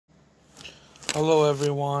Hello,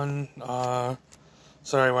 everyone.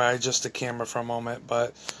 Sorry, I adjust the camera for a moment,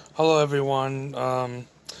 but hello, everyone.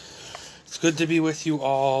 It's good to be with you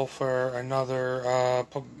all for another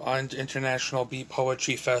International Beat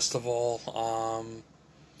Poetry Festival.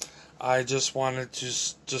 I just wanted to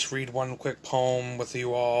just read one quick poem with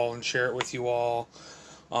you all and share it with you all.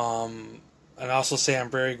 And also say I'm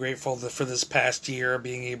very grateful for this past year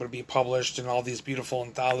being able to be published in all these beautiful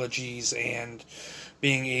anthologies and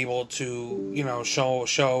being able to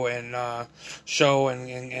show and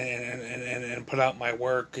put out my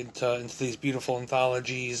work into these beautiful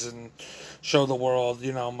anthologies and show the world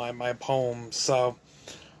my poems. So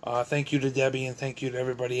thank you to Debbie and thank you to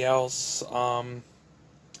everybody else. And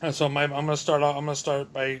so I'm gonna start off. I'm gonna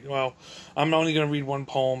start by I'm only gonna read one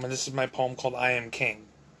poem, and this is my poem called "I Am King"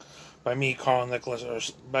 by me, Karl Nicholas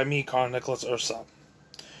Urso.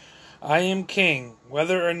 I am king,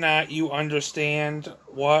 whether or not you understand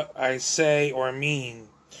what I say or mean,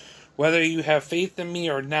 whether you have faith in me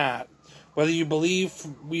or not, whether you believe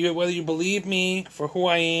me for who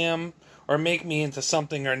I am or make me into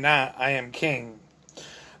something or not. I am king.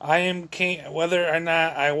 I am king, whether or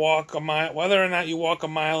not you walk a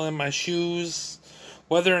mile in my shoes,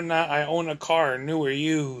 whether or not I own a car, new or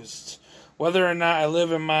used, whether or not I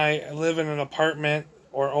live in an apartment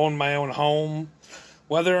or own my own home,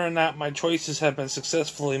 whether or not my choices have been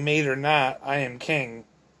successfully made or not. I am king.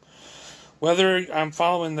 Whether I'm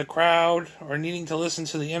following the crowd or needing to listen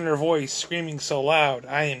to the inner voice screaming so loud,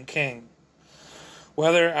 I am king.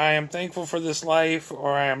 Whether I am thankful for this life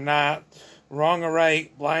or I am not, wrong or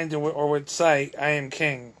right, blind or with sight, I am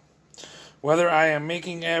king. Whether I am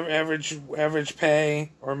making average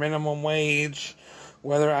pay or minimum wage,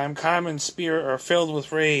 whether I'm calm in spirit or filled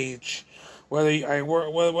with rage, whether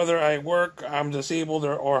I work, I'm disabled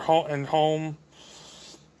or home,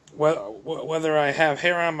 whether I have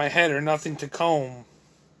hair on my head or nothing to comb,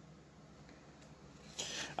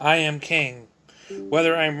 I am king.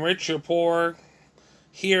 Whether I'm rich or poor,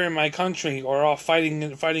 here in my country or off fighting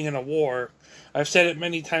in a war, I've said it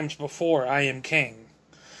many times before, I am king.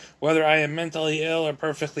 Whether I am mentally ill or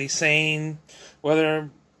perfectly sane, whether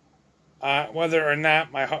or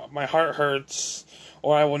not my heart hurts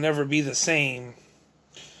or I will never be the same,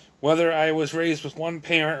 whether I was raised with one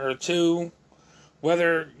parent or two,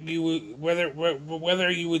 whether you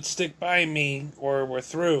would stick by me or were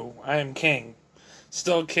through, I am king,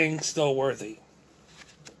 still worthy.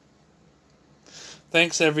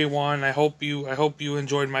 Thanks, everyone. I hope you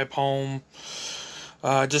enjoyed my poem.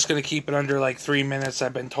 Just gonna keep it under like 3 minutes,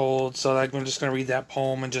 I've been told. So I'm just gonna read that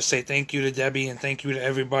poem and just say thank you to Debbie and thank you to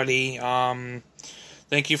everybody.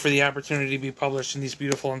 Thank you for the opportunity to be published in these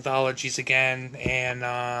beautiful anthologies again, and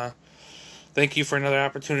thank you for another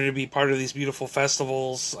opportunity to be part of these beautiful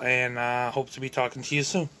festivals. And hope to be talking to you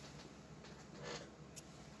soon.